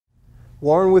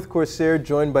Warren with Corsair,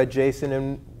 joined by Jason.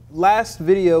 And last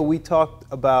video we talked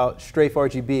about Strafe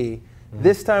RGB.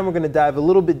 This time we're going to dive a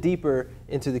little bit deeper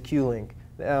into the CUE Link.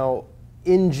 Now,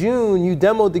 in June, you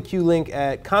demoed the CUE Link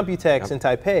at Computex in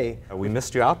Taipei. We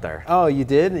missed you out there. Oh, you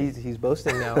did? He's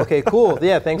boasting now. Okay, cool.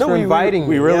 Yeah, thanks for inviting me.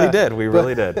 We really did. We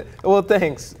really did. Well,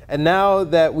 thanks. And now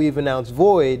that we've announced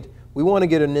Void, we want to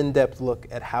get an in-depth look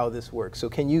at how this works. So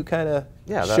can you kind of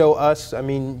show us, I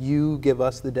mean, you give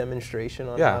us the demonstration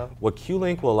on how? What CUE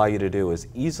Link will allow you to do is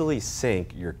easily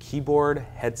sync your keyboard,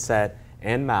 headset,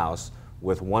 and mouse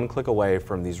with one click away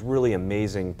from these really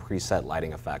amazing preset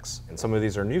lighting effects. And some of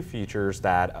these are new features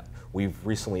that we've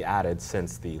recently added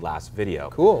since the last video.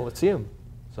 Cool, let's see them.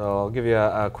 So I'll give you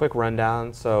a quick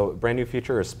rundown. So brand new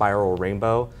feature is Spiral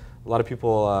Rainbow. A lot of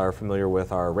people are familiar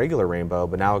with our regular rainbow,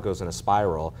 but now it goes in a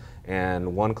spiral.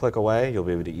 And one click away, you'll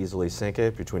be able to easily sync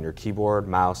it between your keyboard,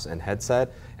 mouse, and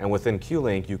headset. And within CUE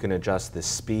Link, you can adjust the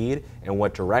speed and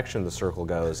what direction the circle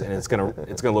goes. And it's gonna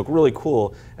look really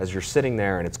cool as you're sitting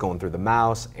there and it's going through the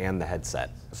mouse and the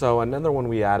headset. So another one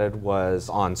we added was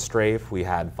on Strafe. We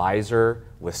had visor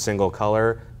with single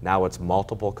color. Now it's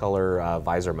multiple color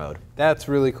visor mode. That's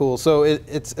really cool. So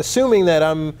it's assuming that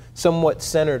I'm somewhat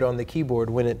centered on the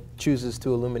keyboard when it chooses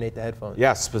to illuminate the headphones.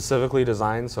 Yeah, specifically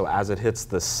designed so as it hits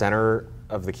the center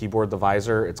of the keyboard, the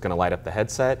visor, it's going to light up the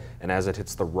headset, and as it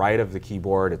hits the right of the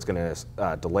keyboard, it's going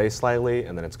to delay slightly,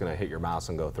 and then it's going to hit your mouse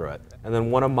and go through it. And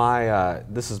then one of my,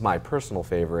 this is my personal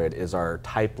favorite, is our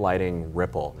type lighting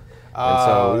ripple. And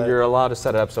so you're allowed to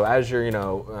set it up so as you're,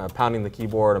 pounding the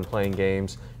keyboard and playing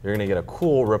games, you're going to get a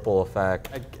cool ripple effect.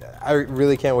 I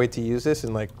really can't wait to use this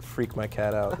and like freak my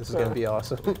cat out. This is going to be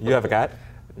awesome. You have a cat?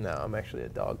 No, I'm actually a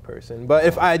dog person. But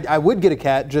if I would get a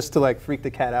cat just to like freak the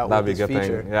cat out with this feature. That'd be a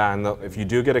good thing. Yeah, and if you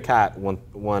do get a cat, one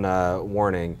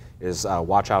warning is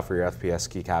watch out for your FPS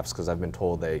keycaps because I've been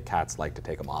told cats like to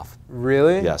take them off.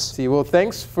 Really? Yes. See, well,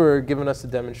 thanks for giving us the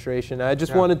demonstration. I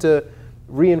just wanted to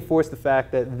reinforce the fact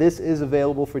that this is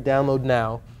available for download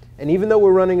now. And even though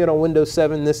we're running it on Windows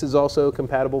 7, this is also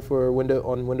compatible for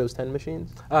on Windows 10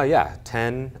 machines? Yeah,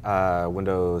 10,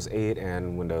 Windows 8,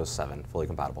 and Windows 7, fully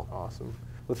compatible. Awesome.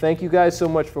 Well, thank you guys so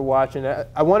much for watching.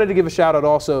 I wanted to give a shout out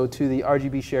also to the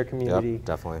RGB Share community. Yep,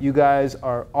 definitely. You guys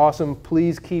are awesome.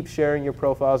 Please keep sharing your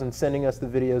profiles and sending us the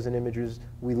videos and images.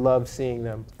 We love seeing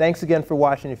them. Thanks again for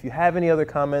watching. If you have any other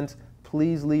comments,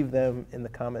 please leave them in the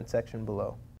comment section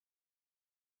below.